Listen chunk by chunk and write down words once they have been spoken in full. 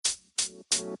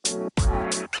Good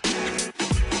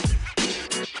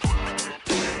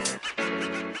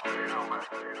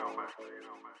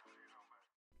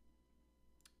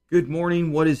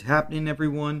morning. What is happening,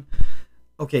 everyone?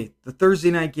 Okay, the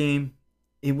Thursday night game,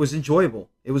 it was enjoyable.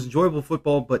 It was enjoyable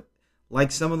football, but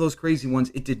like some of those crazy ones,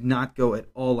 it did not go at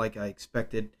all like I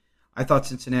expected. I thought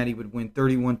Cincinnati would win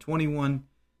 31-21.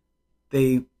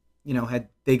 They,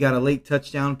 they got a late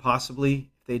touchdown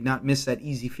possibly if they'd not missed that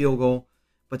easy field goal.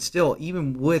 But still,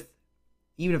 even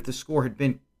if the score had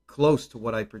been close to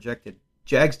what I projected,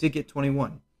 Jags did get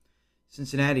 21.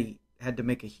 Cincinnati had to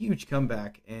make a huge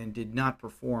comeback and did not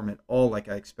perform at all like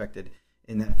I expected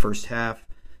in that first half.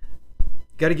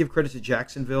 Got to give credit to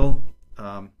Jacksonville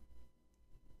to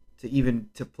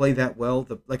play that well.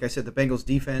 Like I said, the Bengals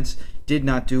defense did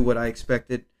not do what I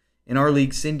expected. In our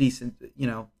league, Cindy,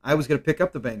 I was going to pick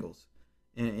up the Bengals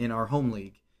in our home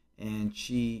league, and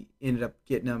she ended up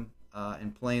getting them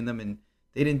and playing them, and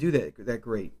they didn't do that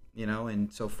great,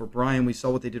 And so for Brian, we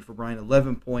saw what they did for Brian: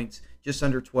 11 points, just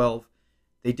under 12.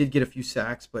 They did get a few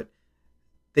sacks, but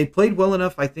they played well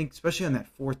enough, I think, especially on that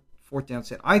fourth down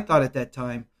set. I thought at that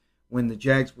time, when the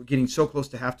Jags were getting so close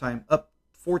to halftime, up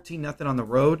 14-0 on the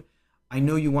road, I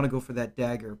know you want to go for that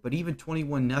dagger, but even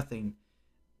 21-0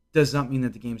 does not mean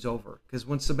that the game's over. Because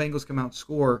once the Bengals come out and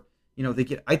score, they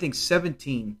get, I think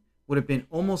 17 would have been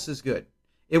almost as good.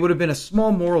 It would have been a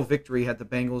small moral victory had the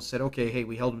Bengals said, okay, hey,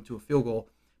 we held them to a field goal,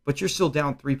 but you're still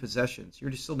down 3 possessions. You're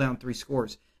just still down 3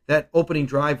 scores. That opening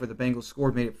drive where the Bengals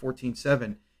scored made it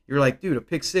 14-7. You're like, dude, a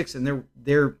pick six, and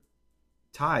they're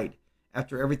tied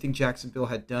after everything Jacksonville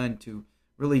had done to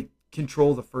really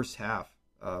control the first half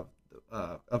of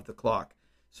the clock.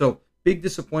 So big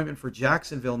disappointment for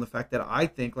Jacksonville in the fact that I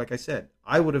think, like I said,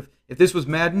 I would have, if this was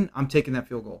Madden, I'm taking that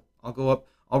field goal. I'll go up,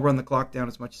 I'll run the clock down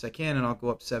as much as I can, and I'll go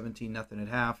up 17-0 at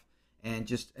half, and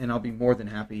I'll be more than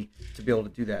happy to be able to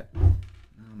do that.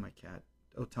 Oh, my cat.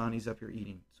 Otani's up here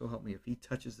eating. So help me if he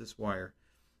touches this wire.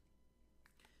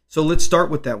 So let's start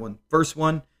with that one. First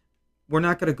one, we're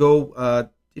not going to go,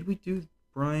 did we do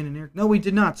Brian and Eric? No, we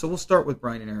did not. So we'll start with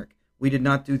Brian and Eric. We did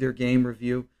not do their game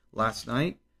review last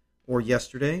night or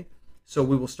yesterday. So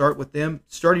we will start with them,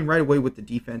 starting right away with the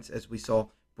defense. As we saw,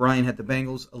 Brian had the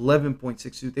Bengals,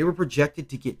 11.62. They were projected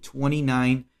to get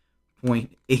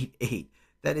 29.88.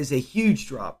 That is a huge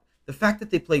drop. The fact that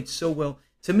they played so well,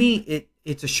 to me,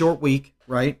 it's a short week,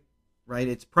 right?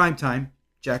 It's prime time.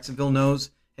 Jacksonville knows,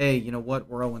 hey, you know what?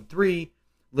 We're 0-3.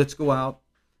 Let's go out.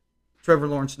 Trevor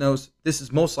Lawrence knows this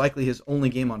is most likely his only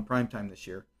game on primetime this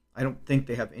year. I don't think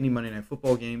they have any Monday Night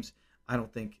Football games. I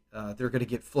don't think they're going to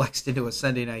get flexed into a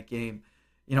Sunday night game,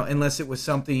 unless it was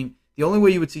something. The only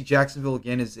way you would see Jacksonville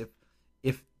again is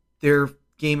if their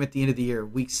game at the end of the year,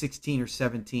 week 16 or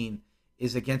 17,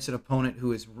 is against an opponent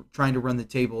who is trying to run the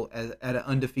table at an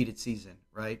undefeated season,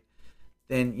 right?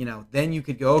 Then you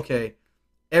could go, okay,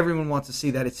 everyone wants to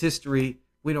see that. It's history.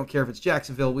 We don't care if it's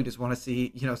Jacksonville. We just want to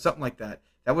see, something like that.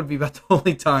 That would be about the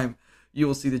only time you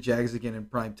will see the Jags again in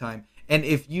prime time. And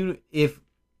if you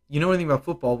know anything about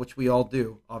football, which we all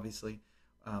do, obviously,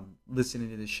 listening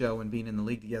to the show and being in the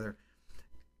league together,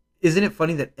 isn't it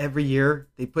funny that every year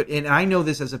they put in, and I know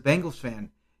this as a Bengals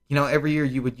fan, every year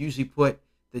you would usually put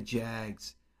the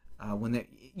Jags when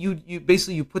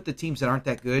you put the teams that aren't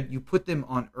that good, you put them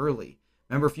on early.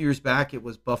 Remember a few years back, it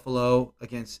was Buffalo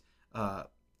against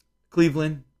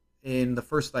Cleveland in the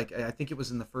first, I think it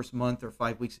was in the first month or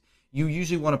 5 weeks. You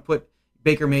usually want to put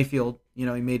Baker Mayfield. He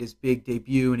made his big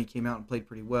debut and he came out and played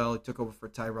pretty well. He took over for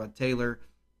Tyrod Taylor.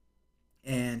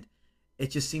 And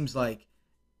it just seems like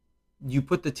you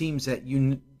put the teams that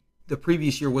the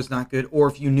previous year was not good, or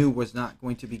if you knew was not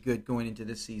going to be good going into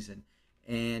this season.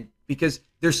 And because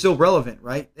they're still relevant,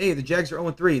 right? Hey, the Jags are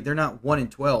 0-3. They're not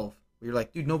 1-12. You're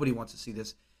like, dude, nobody wants to see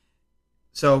this.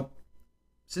 So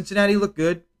Cincinnati looked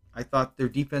good. I thought their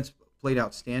defense played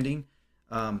outstanding,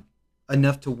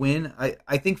 enough to win.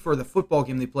 I think for the football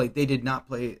game they played, they did not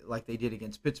play like they did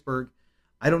against Pittsburgh.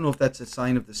 I don't know if that's a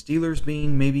sign of the Steelers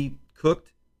being maybe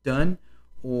cooked, done,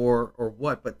 or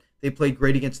what, but they played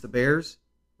great against the Bears,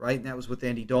 right? And that was with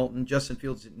Andy Dalton. Justin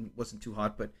Fields wasn't too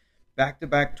hot, but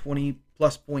back-to-back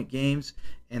 20-plus point games,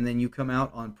 and then you come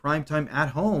out on primetime at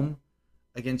home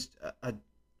against a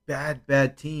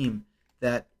bad team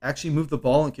that actually moved the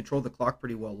ball and controlled the clock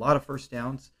pretty well. A lot of first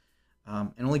downs,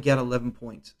 and only got 11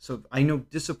 points. So I know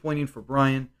disappointing for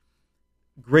Brian.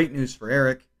 Great news for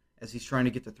Eric as he's trying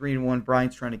to get to 3-1.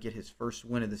 Brian's trying to get his first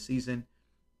win of the season.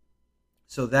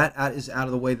 So that is out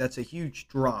of the way. That's a huge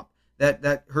drop.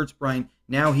 That hurts Brian.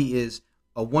 Now he is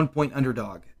a 1-point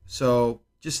underdog. So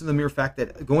just in the mere fact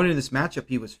that going into this matchup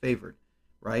he was favored,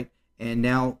 right? And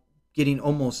now getting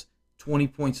almost 20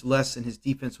 points less than his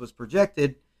defense was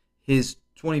projected, his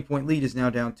 20-point lead is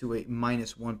now down to a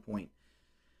 -1 point.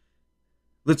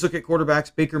 Let's look at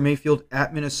quarterbacks. Baker Mayfield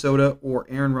at Minnesota or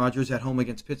Aaron Rodgers at home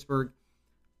against Pittsburgh.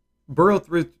 Burrow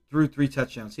threw 3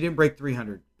 touchdowns. He didn't break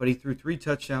 300, but he threw 3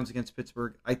 touchdowns against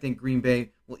Pittsburgh. I think Green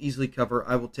Bay will easily cover.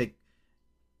 I will take...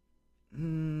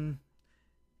 I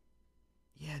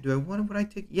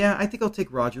think I'll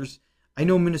take Rodgers. I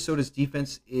know Minnesota's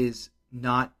defense is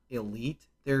not elite.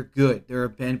 They're good. They're a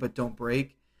bend but don't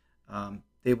break.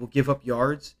 They will give up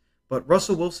yards. But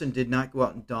Russell Wilson did not go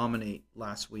out and dominate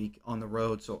last week on the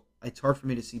road, so it's hard for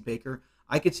me to see Baker.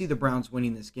 I could see the Browns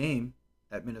winning this game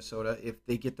at Minnesota if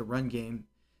they get the run game,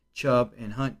 Chubb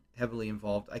and Hunt heavily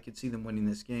involved. I could see them winning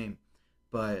this game.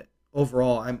 But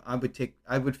overall,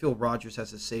 I would feel Rodgers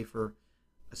has a safer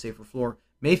floor.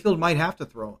 Mayfield might have to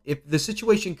throw. If the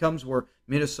situation comes where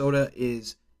Minnesota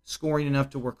is scoring enough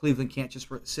to where Cleveland can't just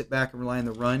sit back and rely on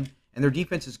the run, and their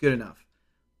defense is good enough.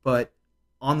 But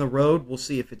on the road, we'll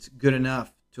see if it's good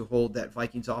enough to hold that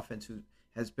Vikings offense who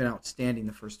has been outstanding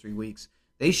the first 3 weeks.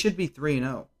 They should be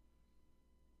 3-0.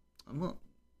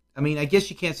 I mean, I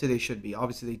guess you can't say they should be.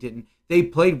 Obviously, they didn't. They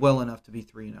played well enough to be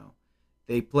 3-0.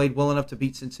 They played well enough to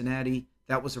beat Cincinnati.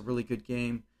 That was a really good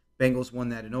game. Bengals won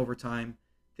that in overtime.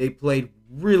 They played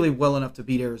really well enough to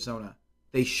beat Arizona.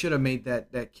 They should have made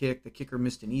that kick. The kicker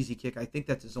missed an easy kick. I think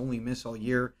that's his only miss all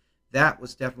year. That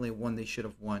was definitely one they should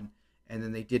have won. And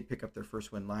then they did pick up their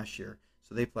first win last year.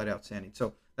 So they played outstanding.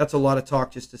 So that's a lot of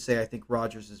talk just to say I think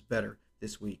Rodgers is better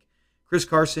this week. Chris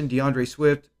Carson, DeAndre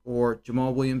Swift, or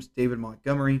Jamal Williams, David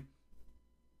Montgomery.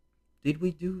 I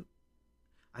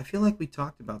feel like we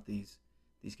talked about these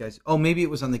guys. Oh, maybe it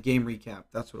was on the game recap.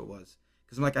 That's what it was.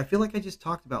 Because I'm like, I feel like I just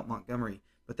talked about Montgomery.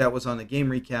 But that was on the game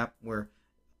recap where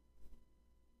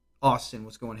Austin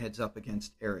was going heads up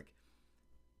against Eric.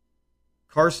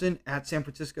 Carson at San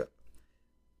Francisco.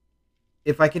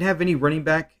 If I can have any running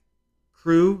back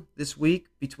crew this week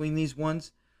between these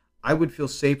ones, I would feel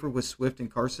safer with Swift and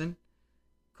Carson.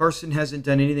 Carson hasn't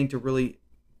done anything to really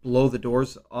blow the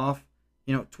doors off.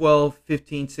 12,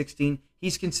 15, 16.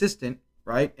 He's consistent,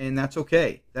 right? And that's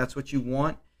okay. That's what you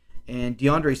want. And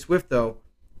DeAndre Swift, though,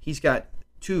 he's got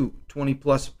 2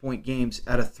 20-plus point games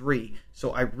out of 3. So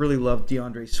I really love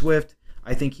DeAndre Swift.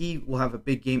 I think he will have a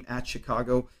big game at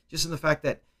Chicago, just in the fact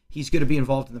that he's going to be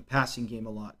involved in the passing game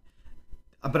a lot.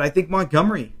 But I think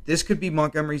Montgomery, this could be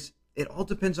Montgomery's. It all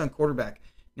depends on quarterback.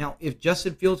 Now, if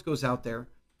Justin Fields goes out there,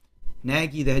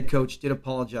 Nagy, the head coach, did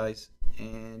apologize.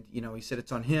 And, he said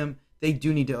it's on him. They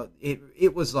do need to.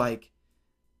 It was like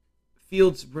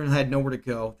Fields had nowhere to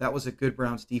go. That was a good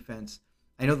Browns defense.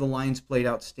 I know the Lions played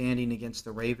outstanding against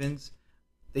the Ravens.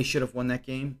 They should have won that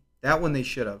game. That one they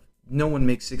should have. No one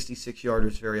makes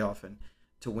 66-yarders very often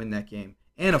to win that game.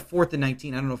 And a 4th and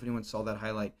 19. I don't know if anyone saw that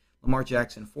highlight. Lamar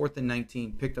Jackson, 4th and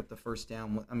 19, picked up the first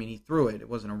down. I mean, he threw it. It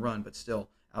wasn't a run, but still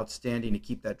outstanding to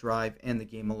keep that drive and the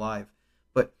game alive.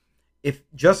 But if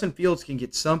Justin Fields can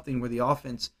get something where the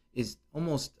offense is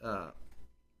almost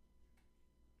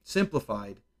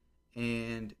simplified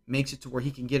and makes it to where he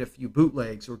can get a few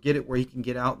bootlegs or get it where he can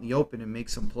get out in the open and make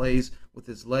some plays with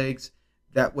his legs,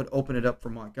 that would open it up for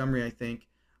Montgomery, I think.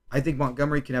 I think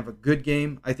Montgomery can have a good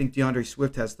game. I think DeAndre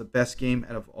Swift has the best game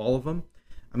out of all of them.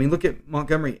 I mean, look at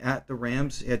Montgomery at the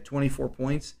Rams. He had 24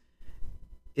 points.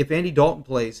 If Andy Dalton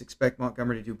plays, expect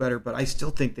Montgomery to do better, but I still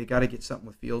think they got to get something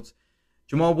with Fields.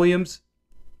 Jamal Williams,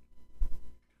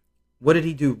 what did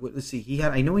he do? Let's see.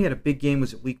 I know he had a big game.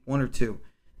 Was it week 1 or 2?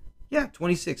 Yeah,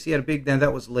 26. He had a big. Then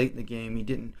that was late in the game. He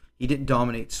didn't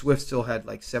dominate. Swift still had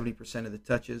like 70% of the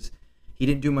touches. He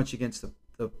didn't do much against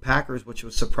the Packers, which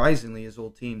was surprisingly his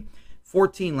old team.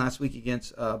 14 last week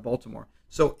against Baltimore.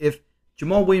 So if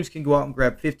Jamal Williams can go out and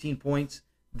grab 15 points,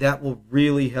 that will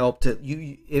really help.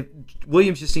 If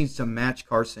Williams just needs to match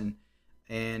Carson,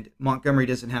 and Montgomery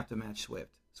doesn't have to match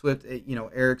Swift. Swift,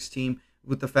 Eric's team,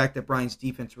 with the fact that Brian's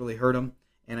defense really hurt him,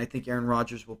 and I think Aaron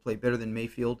Rodgers will play better than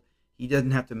Mayfield. He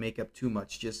doesn't have to make up too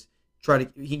much. He just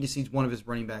needs one of his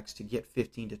running backs to get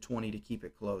 15 to 20 to keep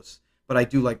it close. But I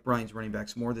do like Brian's running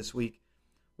backs more this week.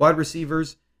 Wide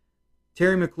receivers,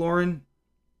 Terry McLaurin,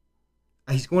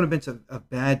 he's going against a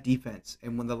bad defense.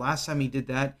 And when the last time he did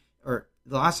that, or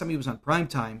the last time he was on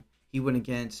primetime, he went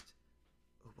against,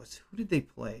 who did they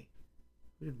play?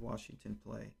 Who did Washington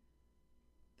play?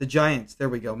 The Giants. There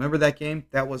we go. Remember that game?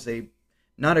 That was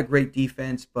not a great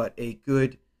defense, but a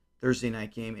good Thursday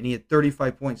night game. And he had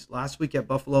 35 points. Last week at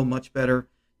Buffalo, much better.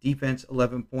 Defense,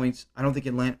 11 points.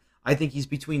 I think he's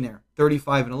between there.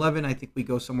 35 and 11. I think we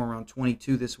go somewhere around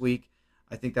 22 this week.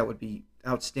 I think that would be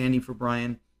outstanding for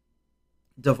Brian.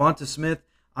 Devonta Smith,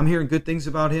 I'm hearing good things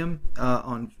about him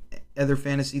on other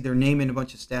fantasy, they're naming a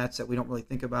bunch of stats that we don't really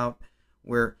think about,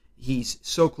 where he's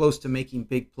so close to making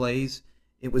big plays.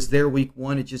 It was there week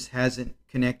 1. It just hasn't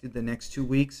connected the next 2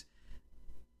 weeks.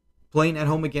 Playing at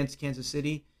home against Kansas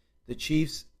City, the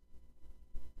Chiefs,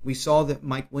 we saw that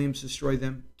Mike Williams destroyed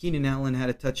them. Keenan Allen had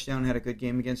a touchdown, had a good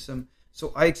game against them.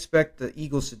 So I expect the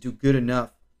Eagles to do good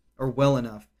enough or well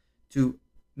enough to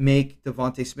make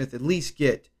Devontae Smith at least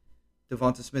get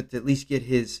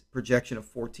his projection of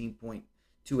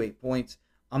 14.28 points.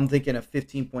 I'm thinking a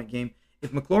 15-point game.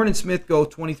 If McLaurin and Smith go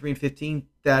 23 and 15,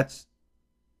 that's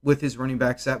with his running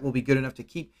backs, that will be good enough to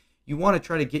keep. You want to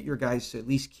try to get your guys to at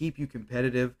least keep you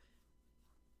competitive.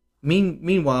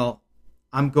 Meanwhile,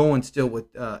 I'm going still with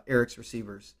Eric's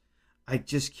receivers. I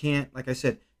just can't, like I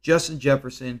said, Justin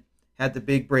Jefferson had the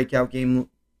big breakout game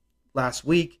last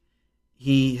week.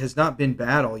 He has not been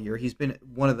bad all year. He's been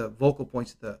one of the vocal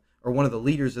points one of the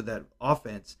leaders of that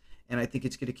offense, and I think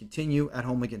it's going to continue at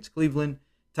home against Cleveland.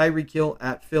 Tyreek Hill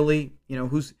at Philly.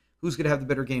 Who's going to have the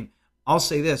better game? I'll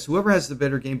say this: whoever has the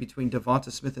better game between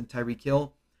Devonta Smith and Tyreek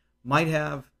Hill might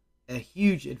have a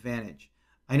huge advantage.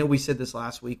 I know we said this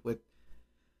last week with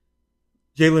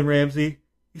Jalen Ramsey.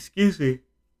 Excuse me.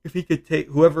 If he could take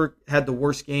whoever had the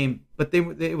worst game, but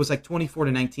it was like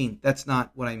 24-19. That's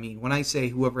not what I mean. When I say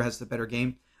whoever has the better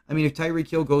game, I mean if Tyreek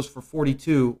Hill goes for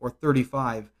 42 or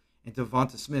 35 and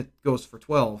Devonta Smith goes for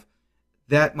 12,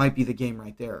 that might be the game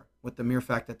right there, with the mere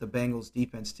fact that the Bengals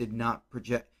defense did not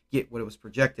get what it was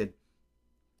projected.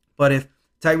 But if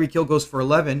Tyreek Hill goes for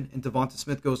 11 and Devonta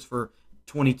Smith goes for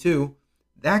 22,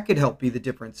 that could help be the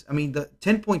difference. I mean, the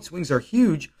 10-point swings are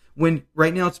huge when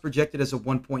right now it's projected as a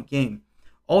 1-point game.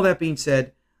 All that being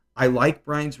said, I like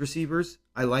Brian's receivers.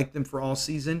 I like them for all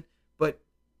season, but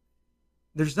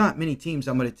there's not many teams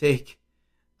I'm going to take.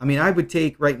 I mean, I would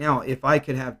take right now, if I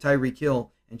could have Tyreek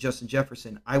Hill and Justin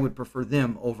Jefferson, I would prefer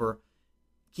them over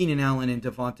Keenan Allen and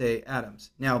Devontae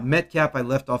Adams. Now, Metcalf, I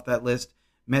left off that list.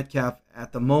 Metcalf,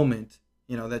 at the moment,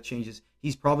 that changes.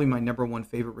 He's probably my number one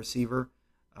favorite receiver.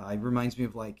 He reminds me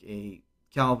of like a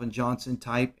Calvin Johnson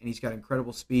type, and he's got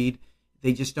incredible speed.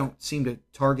 They just don't seem to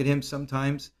target him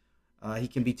sometimes. He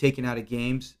can be taken out of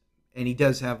games, and he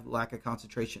does have lack of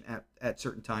concentration at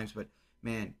certain times. But,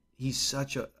 man, he's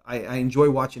I enjoy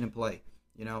watching him play.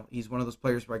 He's one of those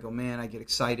players where I go, man, I get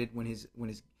excited when his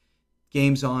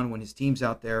game's on, when his team's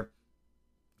out there.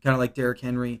 Kind of like Derrick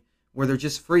Henry, where they're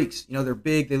just freaks. They're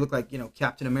big. They look like,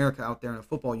 Captain America out there in a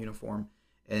football uniform.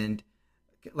 And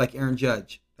like Aaron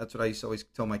Judge. That's what I used to always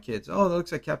tell my kids. Oh, that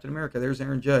looks like Captain America. There's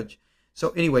Aaron Judge. So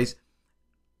anyways,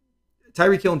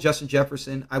 Tyreek Hill and Justin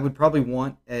Jefferson, I would probably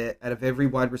want out of every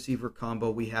wide receiver combo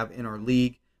we have in our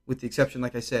league, with the exception,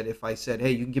 like I said, if I said,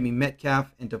 hey, you can give me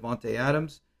Metcalf and Devontae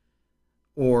Adams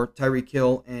or Tyreek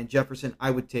Hill and Jefferson, I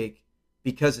would take,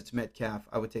 because it's Metcalf,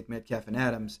 I would take Metcalf and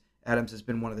Adams. Adams has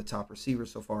been one of the top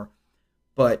receivers so far.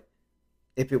 But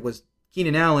if it was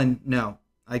Keenan Allen, no.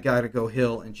 I got to go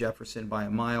Hill and Jefferson by a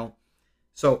mile.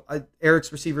 So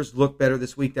Eric's receivers look better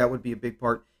this week. That would be a big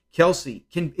part. Kelsey,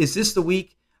 is this the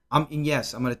week? And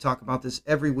yes, I'm going to talk about this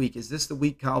every week. Is this the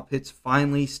week Kyle Pitts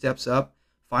finally steps up,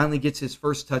 finally gets his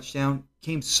first touchdown?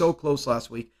 Came so close last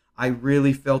week. I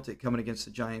really felt it coming against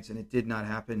the Giants, and it did not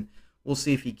happen. We'll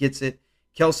see if he gets it.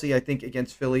 Kelsey, I think,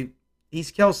 against Philly,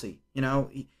 he's Kelsey.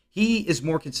 He is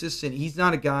more consistent. He's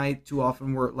not a guy too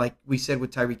often where, like we said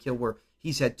with Tyreek Hill, where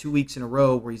he's had 2 weeks in a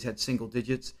row where he's had single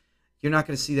digits. You're not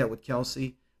going to see that with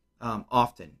Kelsey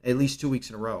often, at least 2 weeks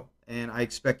in a row. And I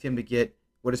expect him to get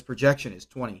what his projection is,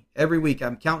 20. Every week,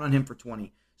 I'm counting on him for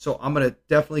 20. So I'm going to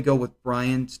definitely go with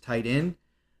Brian's tight end.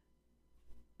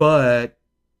 But,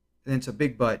 and it's a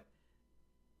big but,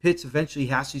 Pitts eventually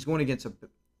he's going against a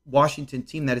Washington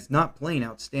team that is not playing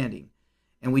outstanding.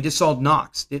 And we just saw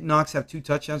Knox. Didn't Knox have 2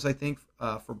 touchdowns, I think,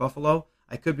 for Buffalo?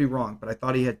 I could be wrong, but I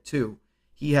thought he had 2.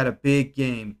 He had a big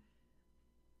game.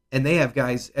 And they have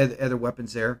guys, other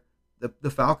weapons there.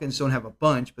 The Falcons don't have a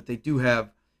bunch, but they do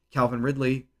have Calvin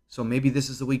Ridley. So maybe this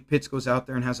is the week Pitts goes out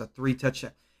there and has a 3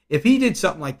 touchdown. If he did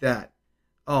something like that,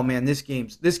 oh man, this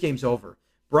game's over.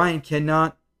 Brian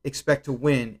cannot expect to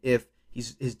win if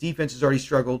his defense has already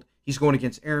struggled. He's going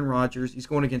against Aaron Rodgers. He's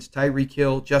going against Tyreek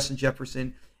Hill, Justin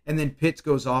Jefferson, and then Pitts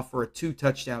goes off for a 2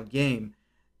 touchdown game.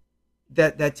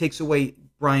 That takes away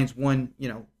Brian's one.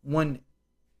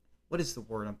 What is the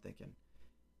word I'm thinking?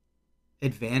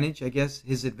 Advantage, I guess.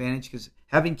 His advantage, because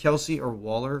having Kelsey or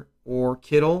Waller or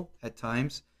Kittle at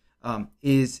times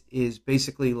is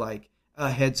basically like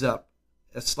a heads up,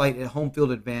 a slight home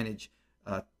field advantage,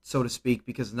 so to speak,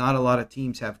 because not a lot of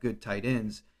teams have good tight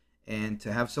ends, and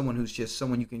to have someone who's just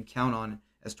someone you can count on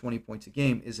as 20 points a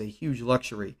game is a huge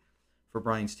luxury for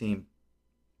Brian's team.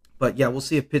 But yeah, we'll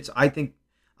see if Pitts. I'm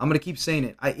I'm going to keep saying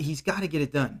it. He's got to get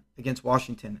it done against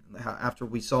Washington after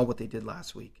we saw what they did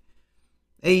last week.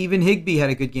 Hey, even Higbee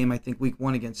had a good game, I think, week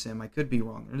 1 against him. I could be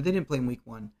wrong. Or they didn't play him week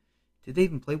 1. Did they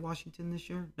even play Washington this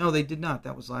year? No, they did not.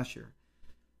 That was last year.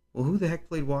 Well, who the heck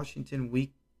played Washington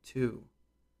week 2?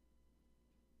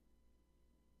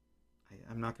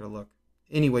 I'm not going to look.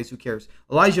 Anyways, who cares?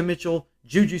 Elijah Mitchell,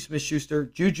 Juju Smith-Schuster.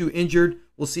 Juju injured.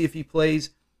 We'll see if he plays.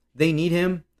 They need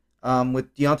him.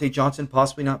 With Deontay Johnson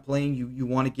possibly not playing, you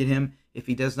want to get him. If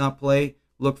he does not play,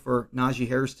 look for Najee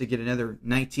Harris to get another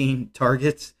 19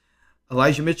 targets.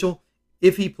 Elijah Mitchell,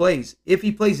 if he plays, is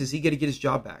he going to get his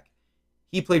job back?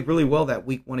 He played really well that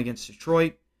week 1 against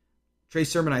Detroit. Trey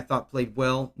Sermon, I thought, played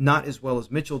well. Not as well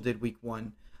as Mitchell did week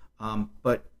 1.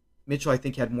 But Mitchell, I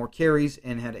think, had more carries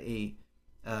and had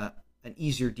an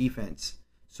easier defense.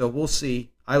 So we'll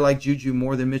see. I like Juju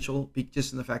more than Mitchell,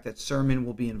 just in the fact that Sermon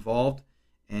will be involved.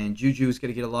 And Juju is going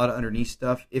to get a lot of underneath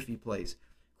stuff if he plays.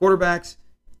 Quarterbacks,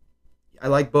 I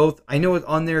like both. I know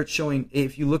on there it's showing,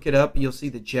 if you look it up, you'll see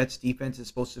the Jets defense is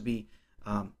supposed to be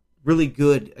really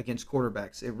good against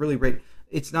quarterbacks.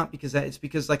 It's not because that. It's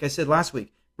because, like I said last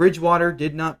week, Bridgewater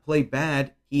did not play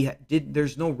bad.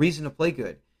 There's no reason to play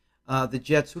good. The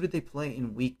Jets, who did they play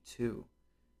in week 2?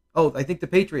 Oh, I think the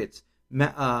Patriots.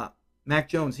 Mac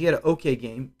Jones, he had an okay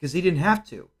game because he didn't have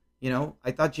to.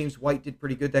 I thought James White did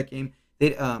pretty good that game.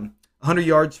 They 100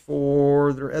 yards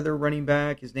for their other running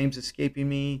back. His name's escaping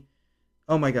me.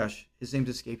 Oh my gosh, his name's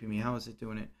escaping me. How is it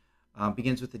doing it?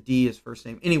 Begins with a D, his first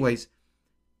name. Anyways,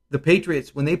 the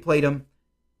Patriots, when they played him,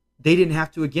 they didn't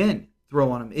have to again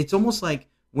throw on him. It's almost like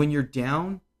when you're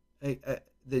down, and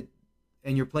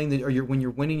you're playing when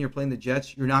you're winning, you're playing the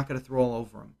Jets. You're not going to throw all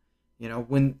over them.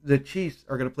 When the Chiefs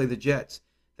are going to play the Jets,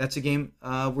 that's a game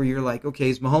where you're like, okay,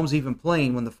 is Mahomes even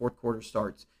playing when the fourth quarter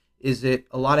starts? Is it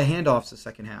a lot of handoffs the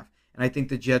second half? And I think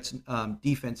the Jets'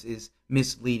 defense is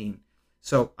misleading.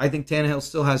 So I think Tannehill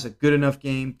still has a good enough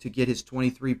game to get his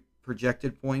 23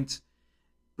 projected points.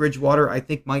 Bridgewater, I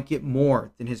think, might get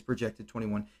more than his projected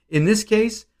 21. In this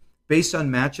case, based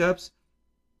on matchups,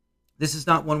 this is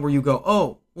not one where you go,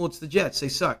 oh, well, it's the Jets. They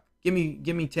suck. Give me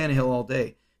Tannehill all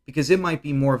day. Because it might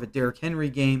be more of a Derrick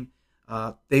Henry game.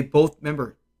 They both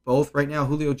right now,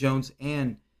 Julio Jones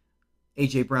and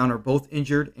A.J. Brown are both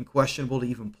injured and questionable to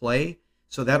even play.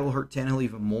 So that'll hurt Tannehill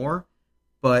even more.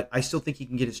 But I still think he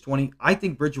can get his 20. I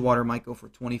think Bridgewater might go for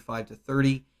 25 to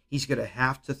 30. He's going to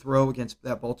have to throw against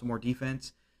that Baltimore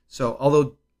defense. So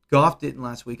although Goff didn't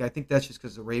last week, I think that's just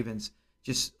because the Ravens,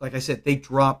 just like I said, they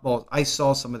dropped balls. I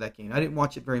saw some of that game. I didn't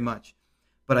watch it very much,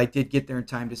 but I did get there in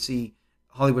time to see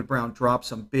Hollywood Brown drop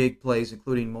some big plays,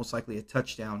 including most likely a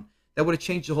touchdown. That would have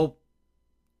changed the whole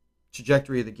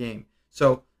trajectory of the game.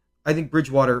 So I think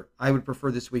Bridgewater, I would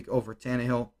prefer this week over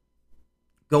Tannehill.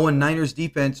 Going Niners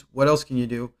defense, what else can you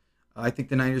do? I think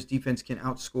the Niners defense can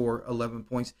outscore 11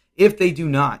 points if they do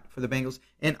not for the Bengals.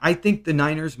 And I think the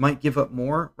Niners might give up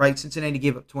more, right? Cincinnati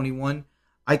gave up 21.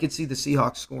 I could see the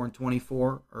Seahawks scoring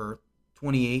 24 or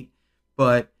 28.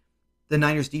 But the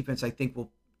Niners defense, I think,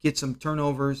 will get some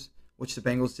turnovers, which the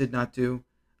Bengals did not do.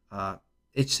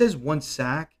 It says 1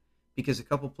 sack because a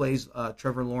couple plays,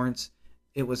 Trevor Lawrence,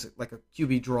 it was like a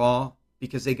QB draw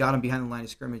because they got him behind the line of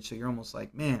scrimmage. So you're almost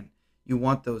like, man, you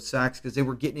want those sacks because they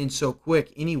were getting in so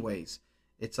quick anyways.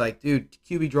 It's like, dude,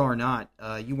 QB draw or not,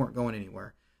 you weren't going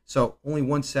anywhere. So only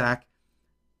 1 sack.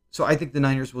 So I think the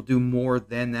Niners will do more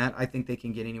than that. I think they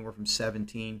can get anywhere from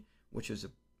 17, which is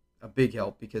a big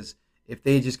help because if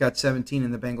they just got 17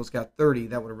 and the Bengals got 30,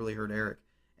 that would have really hurt Eric.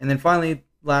 And then finally,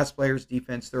 last players,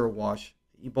 defense, they're a wash.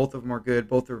 Both of them are good.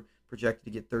 Both are projected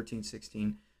to get 13,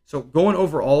 16. So going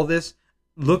over all of this,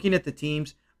 looking at the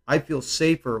teams, I feel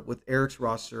safer with Eric's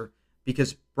roster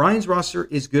because Brian's roster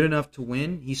is good enough to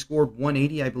win. He scored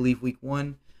 180, I believe, week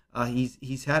 1.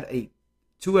 He's had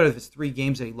 2 out of his 3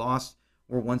 games that he lost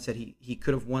were ones that he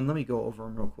could have won. Let me go over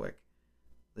them real quick.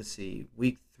 Let's see.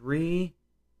 Week 3,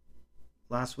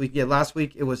 last week. Yeah, last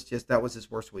week it was just, that was his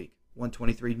worst week.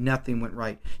 123, nothing went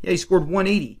right. Yeah, he scored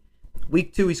 180.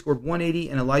 Week 2, he scored 180,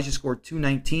 and Elijah scored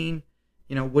 219.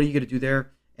 What are you going to do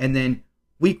there? And then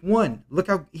week 1, look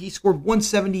how he scored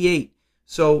 178.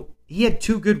 So he had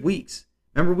 2 good weeks.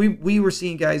 Remember, we were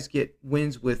seeing guys get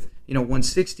wins with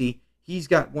 160. He's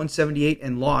got 178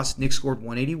 and lost. Nick scored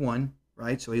 181,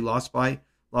 right? So he lost by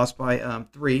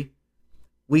 3.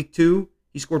 Week 2,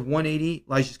 he scored 180.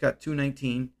 Elijah's got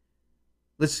 219.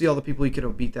 Let's see all the people he could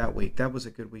have beat that week. That was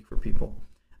a good week for people.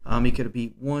 He could have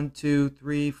beat 1, 2,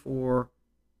 3, 4,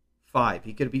 5.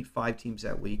 He could have beat 5 teams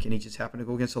that week, and he just happened to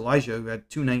go against Elijah, who had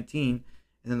 219.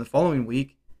 And then the following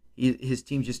week, his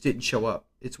team just didn't show up.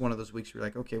 It's one of those weeks where you're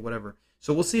like, okay, whatever.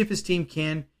 So we'll see if his team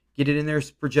can get it in their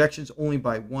projections only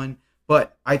by one.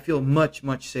 But I feel much,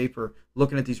 much safer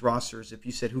looking at these rosters. If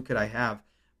you said, who could I have?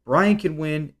 Brian can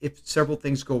win if several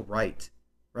things go right.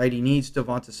 Right? He needs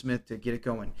Devonta Smith to get it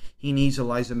going. He needs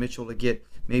Elijah Mitchell to get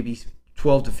maybe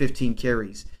 12 to 15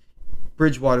 carries.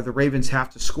 Bridgewater, the Ravens have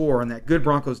to score on that good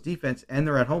Broncos defense, and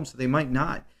they're at home, so they might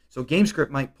not. So game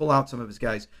script might pull out some of his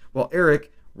guys. Well,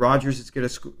 Eric, Rodgers is going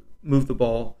to move the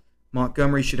ball.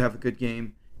 Montgomery should have a good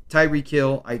game. Tyreek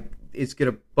Hill, is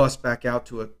going to bust back out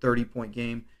to a 30-point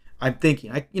game. I'm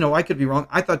thinking, I could be wrong.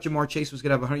 I thought Jamar Chase was going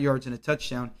to have 100 yards and a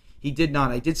touchdown. He did not.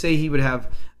 I did say he would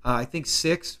have,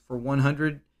 6 for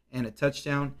 100 and a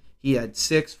touchdown. He had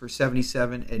 6 for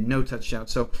 77 and no touchdown.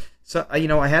 So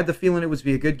I had the feeling it would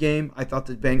be a good game. I thought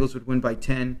the Bengals would win by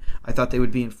 10. I thought they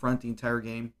would be in front the entire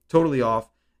game. Totally off.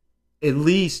 At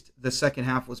least the second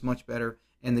half was much better,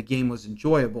 and the game was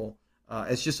enjoyable.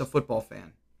 As just a football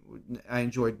fan, I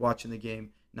enjoyed watching the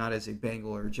game, not as a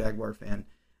Bengal or a Jaguar fan.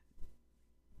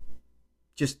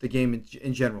 Just the game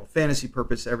in general, fantasy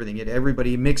purpose, everything.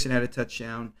 Everybody Mixon had a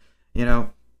touchdown, And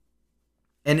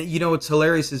what's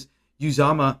hilarious is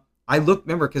Uzama.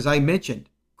 Remember, because I mentioned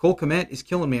Cole Kmet is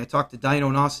killing me. I talked to Dino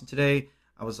and Austin today.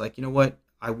 I was like, you know what?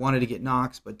 I wanted to get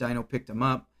Knox, but Dino picked him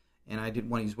up, and I didn't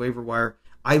want to use waiver wire.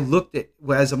 I looked at,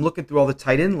 as I'm looking through all the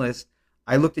tight end lists,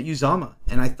 I looked at Uzama,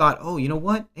 and I thought, oh, you know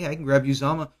what? Hey, I can grab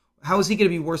Uzama. How is he going to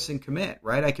be worse than Kmet,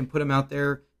 right? I can put him out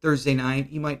there Thursday night.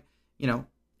 He might,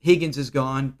 Higgins is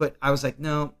gone. But I was like,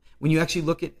 no. When you actually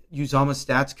look at Uzama's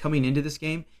stats coming into this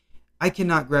game, I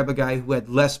cannot grab a guy who had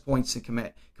less points than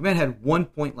Kmet. Kmet had 1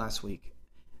 point last week,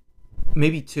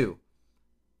 maybe 2.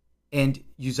 And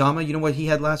Uzama, you know what he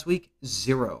had last week?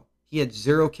 0. He had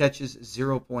 0 catches,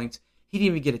 0 points. He didn't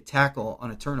even get a tackle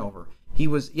on a turnover.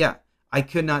 I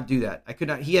could not do that. I could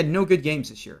not. He had no good games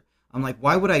this year. I'm like,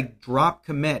 why would I drop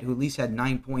Kmet, who at least had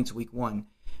 9 points week 1,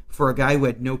 for a guy who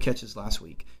had no catches last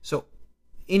week? So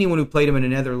anyone who played him in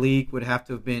another league would have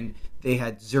to have been, they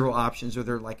had 0 options, or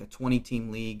they're like a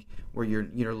 20-team league where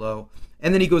you're low.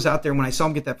 And then he goes out there, and when I saw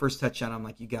him get that first touchdown, I'm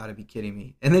like, you got to be kidding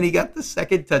me. And then he got the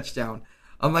second touchdown.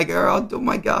 I'm like, oh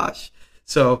my gosh.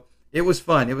 So it was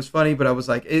fun. It was funny, but I was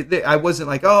like, I wasn't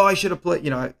like, oh, I should have played,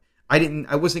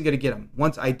 I wasn't going to get him.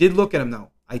 Once I did look at him, though.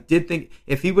 I did think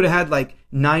if he would have had like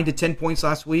 9 to 10 points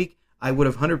last week, I would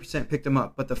have 100% picked him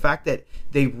up. But the fact that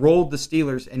they rolled the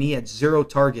Steelers and he had 0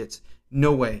 targets,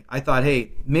 no way. I thought,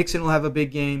 hey, Mixon will have a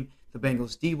big game. The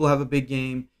Bengals D will have a big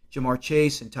game. Jamar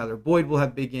Chase and Tyler Boyd will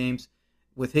have big games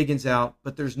with Higgins out.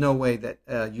 But there's no way that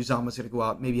Uzama's going to go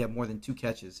out, maybe have more than 2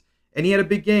 catches. And he had a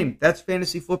big game. That's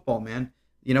fantasy football, man.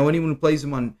 Anyone who plays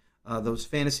him on those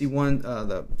fantasy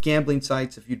the gambling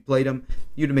sites, if you'd played them,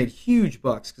 you'd have made huge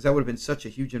bucks, because that would have been such a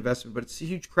huge investment, but it's a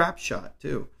huge crap shot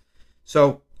too.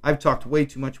 So I've talked way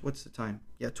too much. What's the time?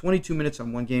 Yeah, 22 minutes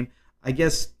on one game. I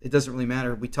guess it doesn't really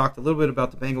matter. We talked a little bit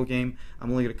about the Bengal game.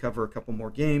 I'm only going to cover a couple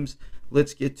more games. We'll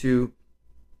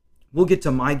get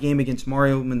to my game against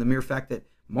Mario, and the mere fact that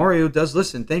Mario does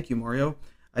listen. Thank you, Mario.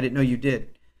 I didn't know you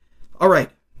did. All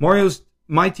right,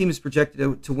 my team is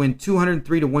projected to win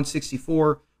 203 to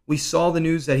 164. We saw the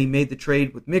news that he made the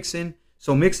trade with Mixon.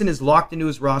 So Mixon is locked into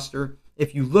his roster.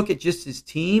 If you look at just his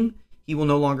team, he will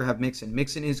no longer have Mixon.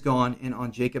 Mixon is gone and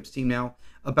on Jacob's team now.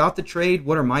 About the trade,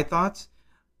 what are my thoughts?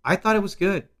 I thought it was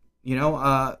good.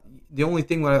 The only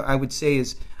thing what I would say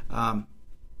is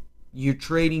you're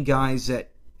trading guys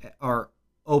that are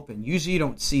open. Usually you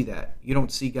don't see that. You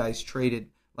don't see guys traded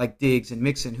like Diggs and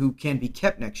Mixon who can be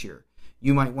kept next year.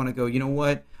 You might want to go, you know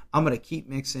what? I'm going to keep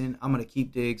Mixon, I'm going to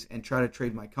keep Diggs, and try to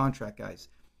trade my contract guys.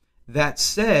 That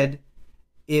said,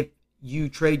 if you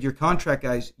trade your contract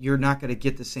guys, you're not going to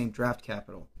get the same draft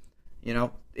capital.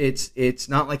 It's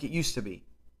not like it used to be,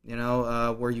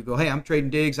 where you go, hey, I'm trading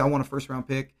Diggs, I want a first-round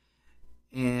pick,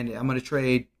 and I'm going to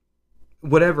trade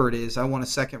whatever it is. I want a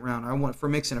second round. I want, for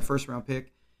Mixon, a first-round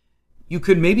pick. You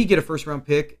could maybe get a first-round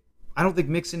pick. I don't think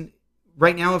Mixon,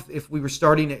 right now, if we were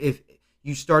starting, if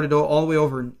you started all the way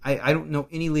over, I don't know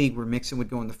any league where Mixon would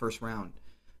go in the first round.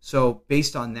 So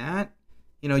based on that,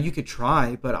 you could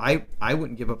try, but I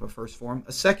wouldn't give up a first for him.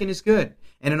 A second is good.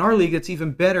 And in our league, it's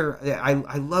even better.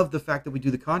 I love the fact that we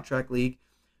do the contract league,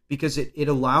 because it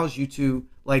allows you to,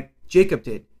 like Jacob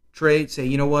did, trade, say,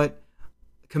 you know what,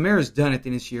 Kamara's done at the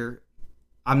end of this year.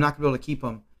 I'm not going to be able to keep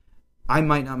him. I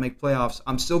might not make playoffs.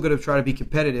 I'm still going to try to be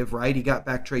competitive, right? He got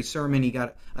back Trey Sermon. He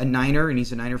got a Niner, and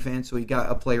he's a Niner fan, so he got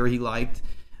a player he liked.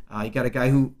 He got a guy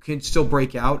who can still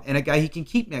break out, and a guy he can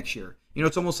keep next year.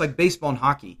 It's almost like baseball and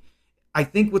hockey. I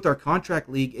think with our contract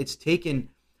league, it's taken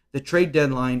the trade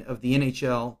deadline of the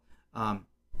NHL and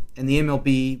the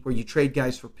MLB, where you trade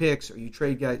guys for picks, or you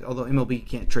trade guys, although MLB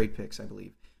can't trade picks, I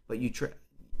believe. But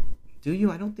Do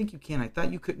you? I don't think you can. I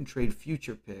thought you couldn't trade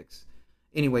future picks.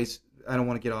 Anyways, I don't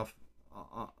want to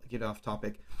get off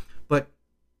topic, but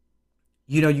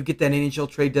you get that NHL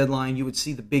trade deadline. You would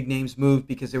see the big names move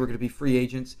because they were going to be free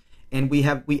agents, and we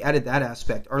added that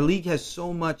aspect. Our league has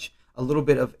so much, a little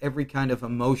bit of every kind of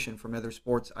emotion from other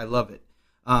sports. I love it.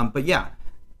 But yeah,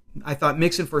 I thought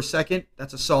Mixon for a second.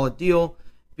 That's a solid deal.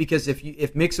 Because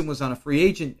if Mixon was on a free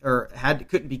agent or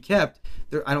couldn't be kept,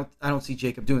 I don't see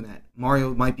Jacob doing that.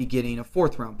 Mario might be getting a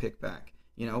 4th round pick back.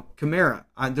 Kamara.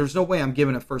 There's no way I'm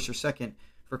giving a 1st or 2nd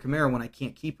for Kamara when I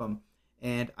can't keep him.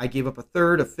 And I gave up a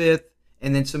 3rd, a 5th,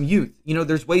 and then some youth.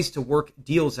 There's ways to work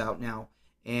deals out now,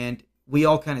 and we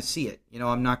all kind of see it.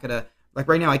 I'm not gonna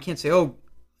right now. I can't say, oh,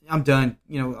 I'm done.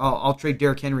 I'll trade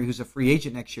Derrick Henry, who's a free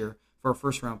agent next year, for a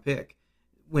 1st round pick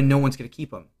when no one's gonna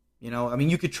keep him.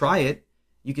 You could try it.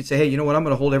 You could say, hey, you know what? I'm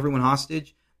going to hold everyone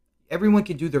hostage. Everyone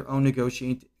can do their own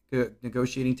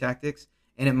negotiating tactics,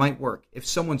 and it might work. If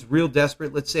someone's real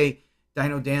desperate, let's say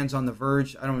Dino Dan's on the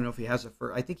verge. I don't even know if he has a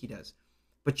first. I think he does.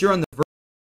 But you're on the verge.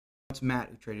 It's Matt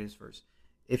who traded his first.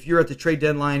 If you're at the trade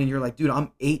deadline and you're like, dude,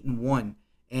 I'm 8-1,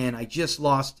 and I just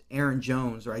lost Aaron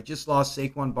Jones, or I just lost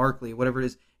Saquon Barkley, whatever it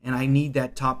is, and I need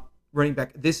that top running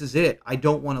back. This is it. I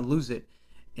don't want to lose it.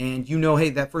 And hey,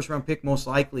 that 1st round pick most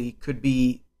likely could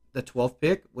be the 12th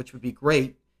pick, which would be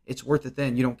great. It's worth it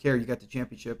then. You don't care. You got the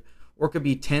championship. Or it could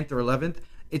be 10th or 11th.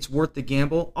 It's worth the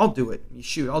gamble. I'll do it.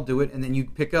 I'll do it. And then you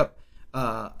pick up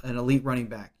an elite running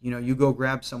back. You go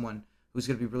grab someone who's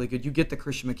going to be really good. You get the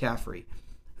Christian McCaffrey,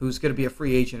 who's going to be a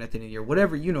free agent at the end of the year.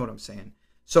 Whatever, you know what I'm saying.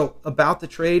 So about the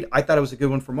trade, I thought it was a good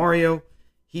one for Mario.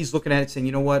 He's looking at it saying,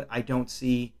 you know what? I don't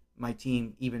see my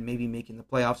team even maybe making the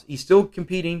playoffs. He's still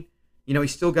competing.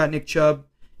 He's still got Nick Chubb.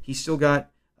 He's still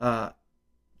got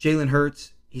Jalen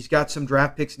Hurts. He's got some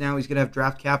draft picks now. He's going to have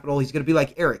draft capital. He's going to be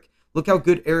like Eric. Look how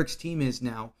good Eric's team is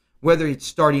now. Whether it's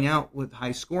starting out with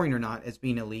high scoring or not as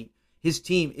being elite, his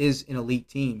team is an elite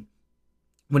team.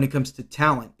 When it comes to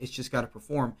talent, it's just got to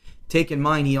perform. Take in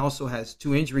mind, he also has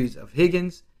 2 injuries of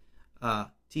Higgins.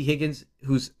 T. Higgins,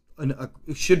 who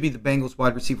should be the Bengals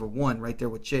wide receiver 1 right there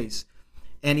with Chase.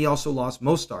 And he also lost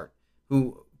Mostert,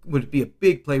 who would be a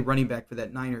big play running back for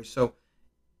that Niners. So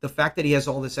the fact that he has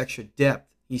all this extra depth,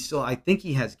 I think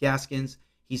he has Gaskins.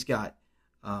 He's got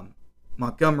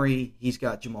Montgomery. He's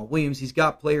got Jamal Williams. He's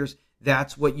got players.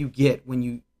 That's what you get when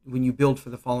you build for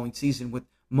the following season with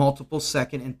multiple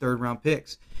 2nd and 3rd round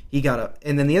picks.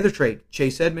 And then the other trade,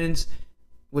 Chase Edmonds,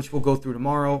 which we'll go through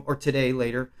tomorrow or today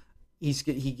later.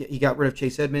 He got rid of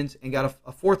Chase Edmonds and got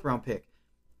a 4th round pick.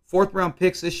 4th round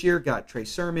picks this year got Trey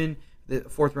Sermon. The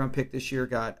 4th round pick this year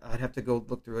I'd have to go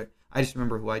look through it. I just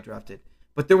remember who I drafted.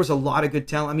 But there was a lot of good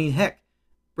talent. Heck,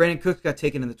 Brandon Cooks got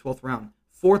taken in the 12th round.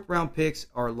 4th round picks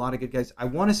are a lot of good guys. I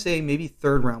want to say maybe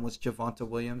 3rd round was Javonte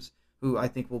Williams, who I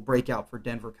think will break out for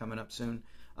Denver coming up soon.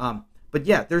 But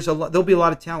yeah, there'll be a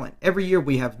lot of talent. Every year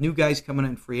we have new guys coming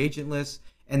in free agent lists,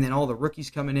 and then all the rookies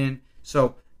coming in.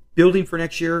 So building for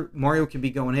next year, Mario can be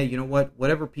going, hey, you know what?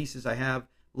 Whatever pieces I have,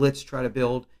 let's try to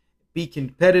build. Be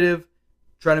competitive,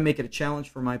 try to make it a challenge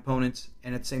for my opponents,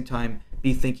 and at the same time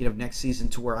be thinking of next season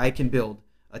to where I can build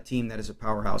a team that is a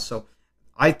powerhouse. So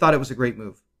I thought it was a great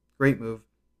move. Great move.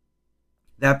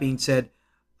 That being said,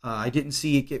 I didn't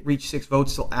see it reach 6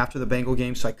 votes till after the Bengal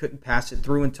game, so I couldn't pass it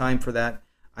through in time for that.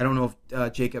 I don't know if I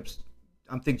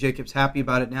think Jacob's happy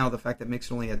about it now, the fact that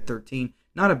Mixon only had 13.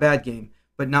 Not a bad game,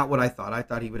 but not what I thought. I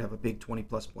thought he would have a big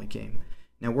 20-plus point game.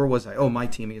 Now, where was I? Oh, my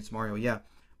team against Mario, yeah.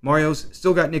 Mario's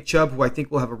still got Nick Chubb, who I think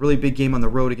will have a really big game on the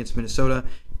road against Minnesota.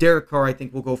 Derek Carr, I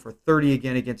think, will go for 30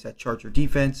 again against that Charger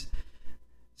defense.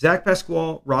 Zach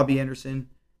Pasquale, Robbie Anderson.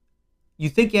 You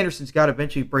think Anderson's got to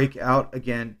eventually break out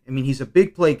again. He's a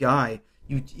big play guy.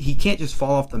 He can't just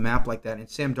fall off the map like that, and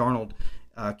Sam Darnold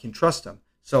can trust him.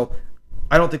 So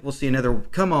I don't think we'll see another,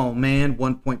 come on, man,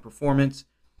 1-point performance.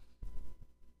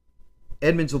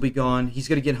 Edmonds will be gone. He's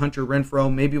going to get Hunter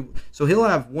Renfrow. Maybe so he'll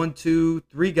have 1, 2,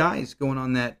 3 guys going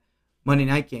on that Monday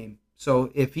night game.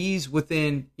 So if he's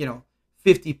within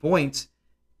 50 points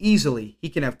easily, he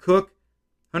can have Cook,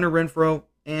 Hunter Renfrow,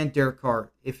 and Derek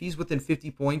Carr. If he's within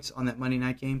 50 points on that Monday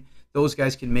night game, those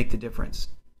guys can make the difference.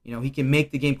 He can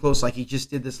make the game close like he just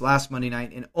did this last Monday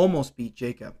night and almost beat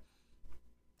Jacob.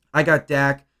 I got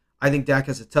Dak. I think Dak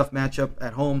has a tough matchup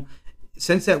at home.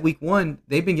 Since that week 1,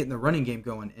 they've been getting the running game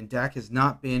going, and Dak has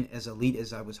not been as elite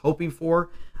as I was hoping for.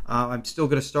 I'm still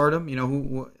going to start him.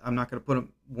 I'm not going to put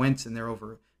him Wentz in there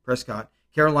over Prescott.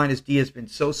 Carolina's D has been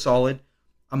so solid.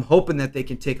 I'm hoping that they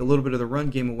can take a little bit of the run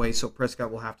game away so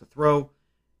Prescott will have to throw.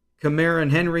 Kamara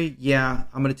and Henry, yeah,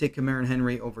 I'm going to take Kamara and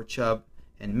Henry over Chubb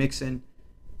and Mixon.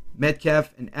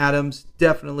 Metcalf and Adams,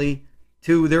 definitely.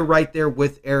 Two, they're right there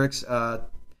with Eric's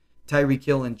Tyreek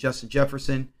Hill and Justin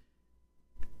Jefferson.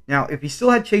 Now, if he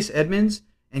still had Chase Edmonds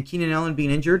and Keenan Allen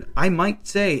being injured, I might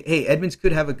say, hey, Edmonds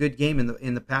could have a good game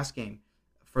in the pass game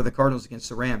for the Cardinals against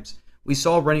the Rams. We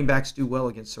saw running backs do well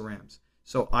against the Rams.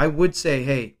 So I would say,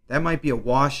 hey, that might be a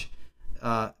wash,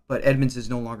 but Edmonds is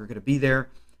no longer going to be there.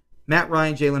 Matt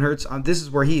Ryan, Jalen Hurts, this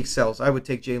is where he excels. I would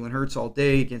take Jalen Hurts all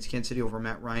day against Kansas City over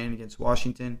Matt Ryan against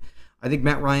Washington. I think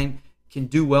Matt Ryan can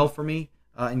do well for me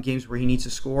in games where he needs to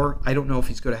score. I don't know if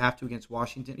he's going to have to against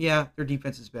Washington. Yeah, their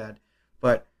defense is bad.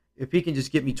 But if he can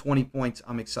just get me 20 points,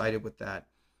 I'm excited with that.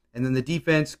 And then the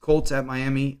defense, Colts at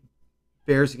Miami,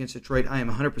 Bears against Detroit. I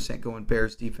am 100% going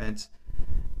Bears defense.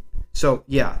 So,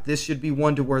 yeah, this should be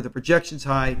one to where the projection's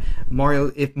high.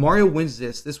 If Mario wins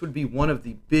this would be one of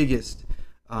the biggest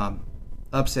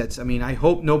upsets. I mean, I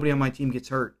hope nobody on my team gets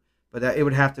hurt, but it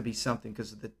would have to be something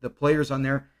because the players on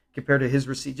there compared to his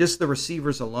just the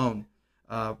receivers alone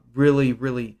really,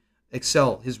 really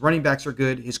excel. His running backs are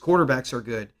good. His quarterbacks are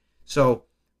good. So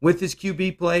with his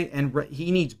QB play, and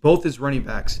he needs both his running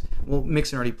backs. Well,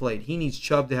 Mixon already played. He needs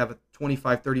Chubb to have a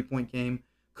 25, 30-point game.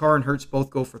 Carr and Hurts both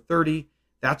go for 30.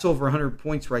 That's over 100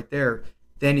 points right there.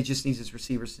 Then he just needs his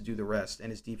receivers to do the rest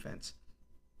and his defense.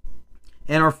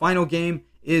 And our final game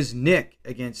is Nick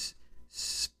against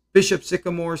Bishop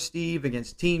Sycamore Steve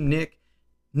against Team Nick.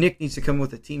 Nick needs to come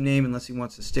with a team name unless he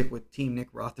wants to stick with Team Nick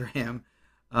Rotherham.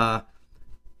 Man,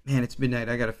 it's midnight.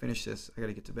 I got to finish this. I got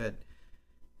to get to bed.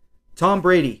 Tom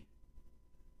Brady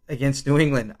against New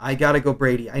England. I got to go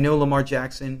Brady. I know Lamar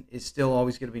Jackson is still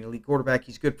always going to be an elite quarterback.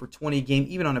 He's good for 20 a game,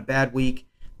 even on a bad week.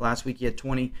 Last week he had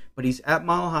 20, but he's at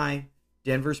Mile High.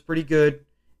 Denver's pretty good.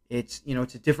 It's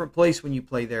a different place when you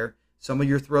play there. Some of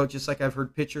your throw, just like I've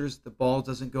heard pitchers, the ball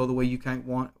doesn't go the way you kind of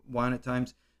want at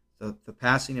times. The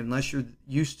passing, unless you're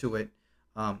used to it,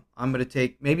 I'm going to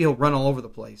take, maybe he'll run all over the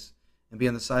place and be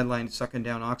on the sideline sucking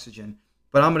down oxygen.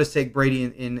 But I'm going to take Brady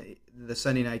in the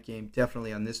Sunday night game,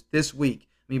 definitely on this week.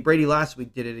 I mean, Brady last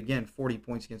week did it again, 40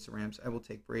 points against the Rams. I will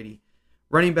take Brady.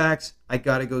 Running backs, I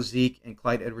got to go Zeke and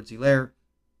Clyde Edwards-Helaire.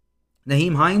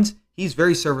 Nyheim Hines, he's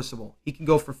very serviceable. He can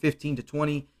go for 15 to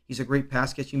 20. He's a great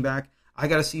pass-catching back. I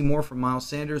got to see more from Miles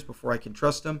Sanders before I can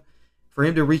trust him. For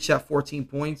him to reach that 14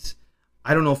 points,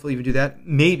 I don't know if he'll even do that.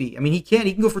 Maybe. I mean, he can.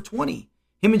 He can go for 20.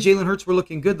 Him and Jalen Hurts were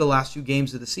looking good the last 2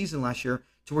 games of the season last year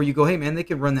to where you go, hey, man, they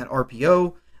can run that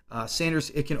RPO. Sanders,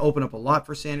 it can open up a lot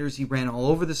for Sanders. He ran all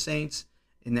over the Saints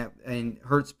and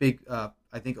Hurts big,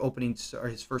 I think, opening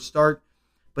his first start.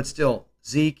 But still,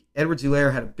 Zeke,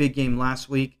 Edwards-Helaire had a big game last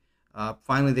week.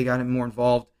 Finally, they got him more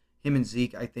involved. Him and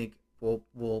Zeke, I think,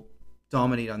 will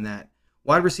dominate on that.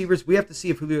 Wide receivers, we have to see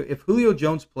if Julio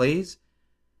Jones plays.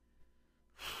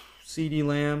 CeeDee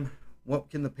Lamb, what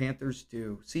can the Panthers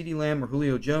do? CeeDee Lamb or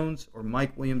Julio Jones or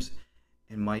Mike Williams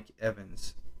and Mike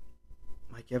Evans?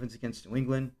 Mike Evans against New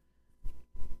England.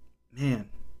 Man.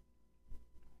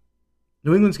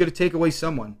 New England's going to take away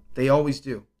someone. They always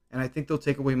do. And I think they'll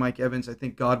take away Mike Evans. I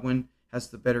think Godwin has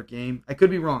the better game. I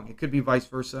could be wrong. It could be vice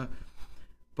versa.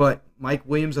 But Mike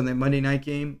Williams on that Monday night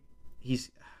game,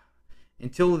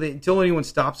 until anyone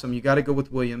stops him, you got to go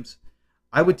with Williams.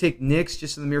 I would take Knicks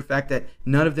just in the mere fact that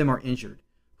none of them are injured.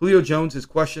 Julio Jones is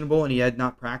questionable and he had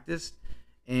not practiced.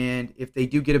 And if they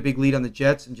do get a big lead on the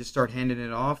Jets and just start handing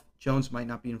it off, Jones might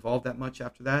not be involved that much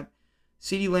after that.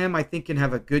 CeeDee Lamb, I think, can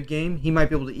have a good game. He might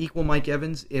be able to equal Mike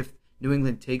Evans if New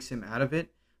England takes him out of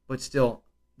it. But still,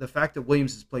 the fact that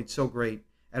Williams has played so great,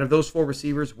 out of those 4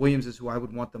 receivers, Williams is who I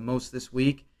would want the most this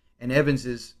week. And Evans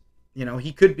is,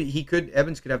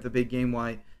 Evans could have the big game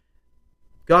why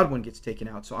Godwin gets taken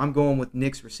out. So I'm going with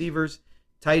Knicks receivers.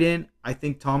 Tight end, I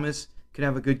think Thomas could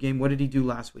have a good game. What did he do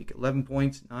last week? 11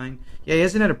 points, 9. Yeah, he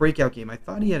hasn't had a breakout game. I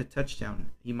thought he had a touchdown.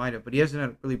 He might have, but he hasn't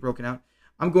had really broken out.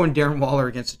 I'm going Darren Waller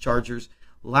against the Chargers.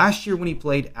 Last year when he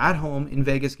played at home in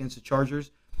Vegas against the Chargers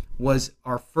was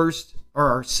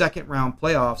our second round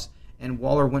playoffs, and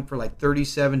Waller went for like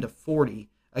 37 to 40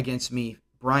 against me.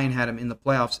 Brian had him in the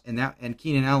playoffs, and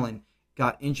Keenan Allen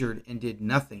got injured and did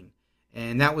nothing.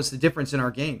 And that was the difference in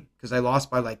our game because I lost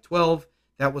by like 12.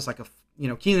 That was like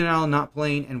Keenan Allen not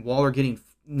playing and Waller getting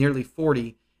nearly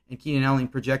 40, and Keenan Allen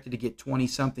projected to get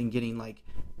 20-something, getting like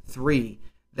 3.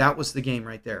 That was the game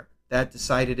right there. That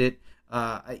decided it.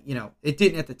 It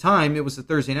didn't at the time. It was a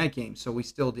Thursday night game, so we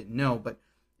still didn't know. But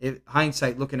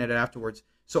hindsight, looking at it afterwards.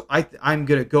 So I'm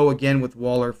going to go again with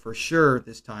Waller for sure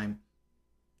this time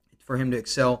for him to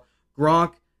excel.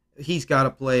 Gronk, he's got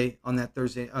to play on that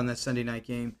Sunday night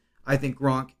game. I think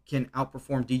Gronk can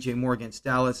outperform DJ Moore against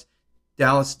Dallas.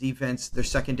 Dallas defense, their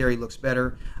secondary looks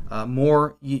better.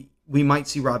 We might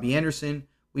see Robbie Anderson.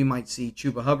 We might see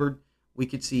Chuba Hubbard. We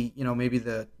could see, maybe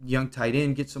the young tight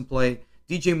end get some play.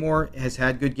 DJ Moore has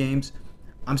had good games.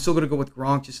 I'm still going to go with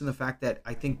Gronk just in the fact that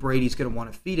I think Brady's going to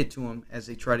want to feed it to him as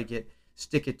they try to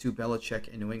stick it to Belichick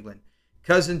in New England.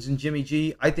 Cousins and Jimmy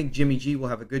G, I think Jimmy G will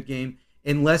have a good game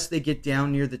unless they get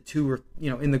down near the 2 or,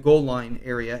 in the goal line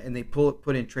area and they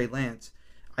put in Trey Lance.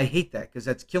 I hate that because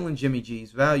that's killing Jimmy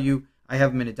G's value. I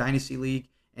have him in a dynasty league,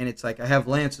 and it's like I have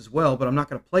Lance as well, but I'm not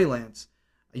going to play Lance.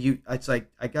 It's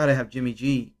like I got to have Jimmy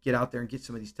G get out there and get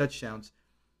some of these touchdowns.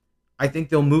 I think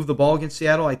they'll move the ball against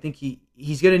Seattle. I think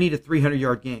he's going to need a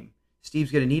 300-yard game.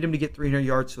 Steve's going to need him to get 300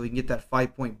 yards so he can get that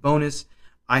 5-point bonus.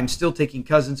 I'm still taking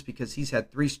Cousins because he's had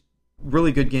 3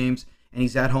 really good games, and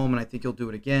he's at home, and I think he'll do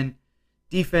it again.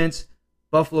 Defense,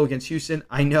 Buffalo against Houston.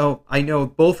 I know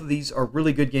both of these are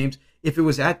really good games. If it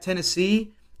was at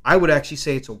Tennessee, I would actually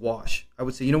say it's a wash. I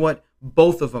would say, you know what?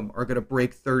 Both of them are going to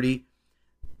break 30.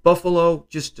 Buffalo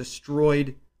just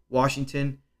destroyed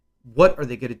Washington. What are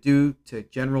they going to do to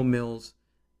General Mills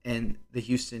and the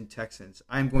Houston Texans?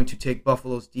 I'm going to take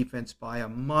Buffalo's defense by a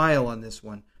mile on this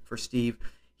one for Steve.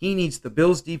 He needs the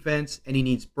Bills defense, and he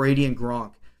needs Brady and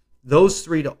Gronk. Those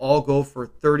 3 to all go for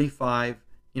 35.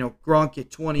 Gronk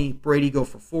get 20, Brady go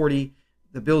for 40,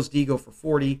 the Bills D go for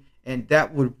 40, and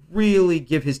that would really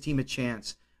give his team a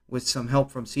chance with some help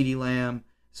from CeeDee Lamb,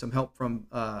 some help from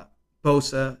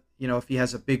Bosa, if he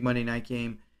has a big Monday night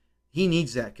game. He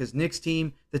needs that because Nick's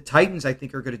team, the Titans, I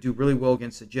think, are going to do really well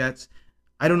against the Jets.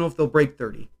 I don't know if they'll break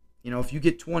 30. If you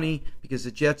get 20, because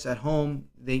the Jets at home,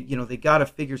 they got to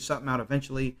figure something out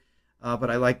eventually.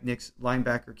 But I like Nick's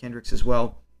linebacker, Kendricks, as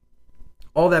well.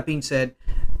 All that being said,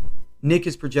 Nick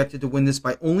is projected to win this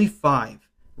by only 5,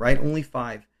 right? Only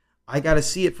 5. I got to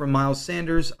see it from Miles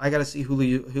Sanders. I got to see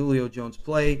Julio Jones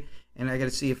play, and I got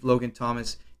to see if Logan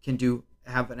Thomas can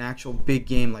have an actual big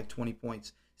game like 20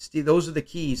 points. Steve, those are the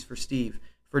keys for Steve.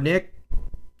 For Nick,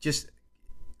 just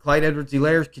Clyde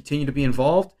Edwards-Helaire continue to be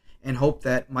involved and hope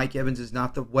that Mike Evans is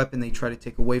not the weapon they try to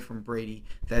take away from Brady,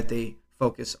 that they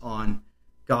focus on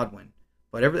Godwin.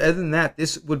 But other than that,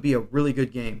 this would be a really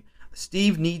good game.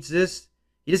 Steve needs this.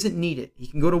 He doesn't need it. He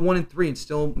can go to 1-3 and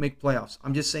still make playoffs.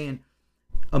 I'm just saying,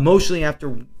 emotionally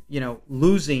after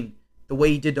losing the way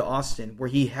he did to Austin, where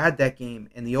he had that game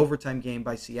and the overtime game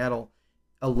by Seattle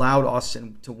allowed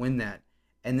Austin to win that,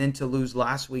 and then to lose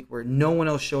last week where no one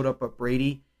else showed up but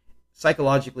Brady,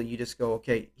 psychologically you just go,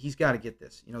 okay, he's got to get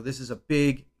this. This is a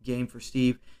big game for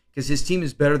Steve because his team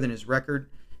is better than his record.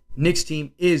 Nick's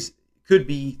team could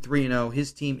be 3-0.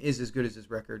 His team is as good as his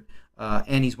record,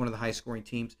 and he's one of the highest scoring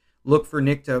teams. Look for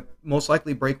Nick to most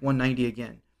likely break 190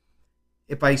 again.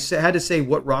 If I had to say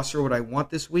what roster would I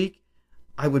want this week,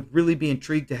 I would really be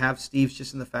intrigued to have Steve's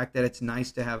just in the fact that it's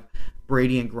nice to have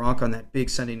Brady and Gronk on that big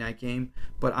Sunday night game.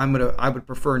 But I would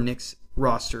prefer Nick's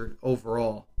roster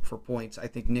overall for points. I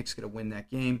think Nick's going to win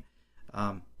that game.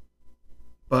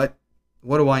 But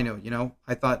what do I know?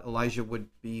 I thought Elijah would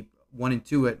be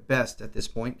 1-2 at best at this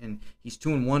point, and he's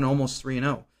 2-1, almost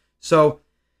 3-0. So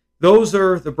those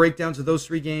are the breakdowns of those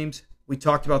 3 games. We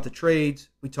talked about the trades.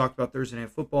 We talked about Thursday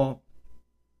Night Football.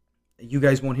 You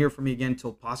guys won't hear from me again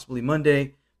until possibly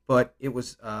Monday, but it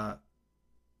was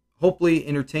hopefully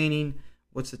entertaining.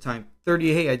 What's the time?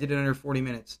 30. Hey, I did it under 40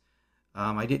 minutes.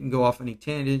 I didn't go off any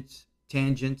tangents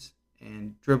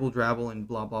and dribble and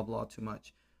blah, blah, blah too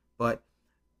much. But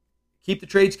keep the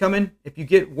trades coming. If you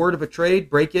get word of a trade,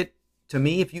 break it to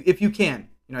me if you can.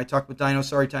 I talked with Dino.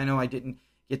 Sorry, Dino, I didn't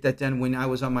get that done when I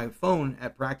was on my phone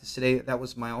at practice today. That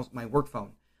was my work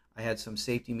phone. I had some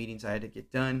safety meetings I had to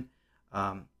get done.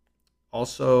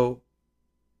 Also,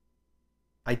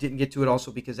 I didn't get to it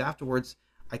also because afterwards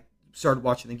I started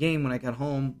watching the game. When I got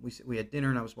home, we had dinner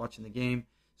and I was watching the game,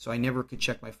 so I never could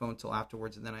check my phone until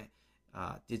afterwards. And then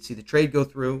I did see the trade go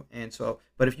through, and so.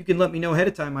 But if you can let me know ahead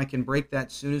of time, I can break that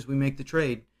as soon as we make the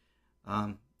trade.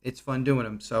 It's fun doing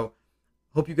them. So,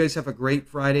 hope you guys have a great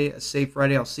Friday, a safe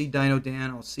Friday. I'll see Dino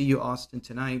Dan. I'll see you Austin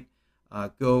tonight.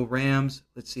 Go Rams.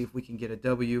 Let's see if we can get a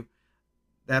W.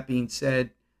 That being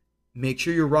said, make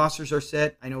sure your rosters are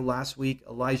set. I know last week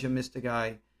Elijah missed a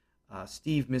guy.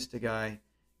 Steve missed a guy.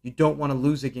 You don't want to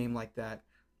lose a game like that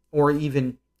or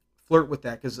even flirt with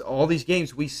that because all these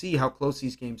games, we see how close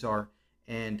these games are.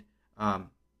 And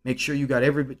make sure you got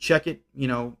everybody. Check it,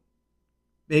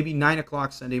 maybe 9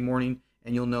 o'clock Sunday morning,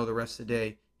 and you'll know the rest of the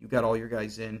day you got all your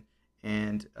guys in.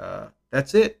 And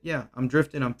that's it. Yeah, I'm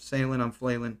drifting. I'm sailing. I'm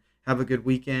flailing. Have a good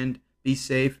weekend. Be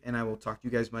safe, and I will talk to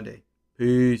you guys Monday.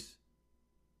 Peace.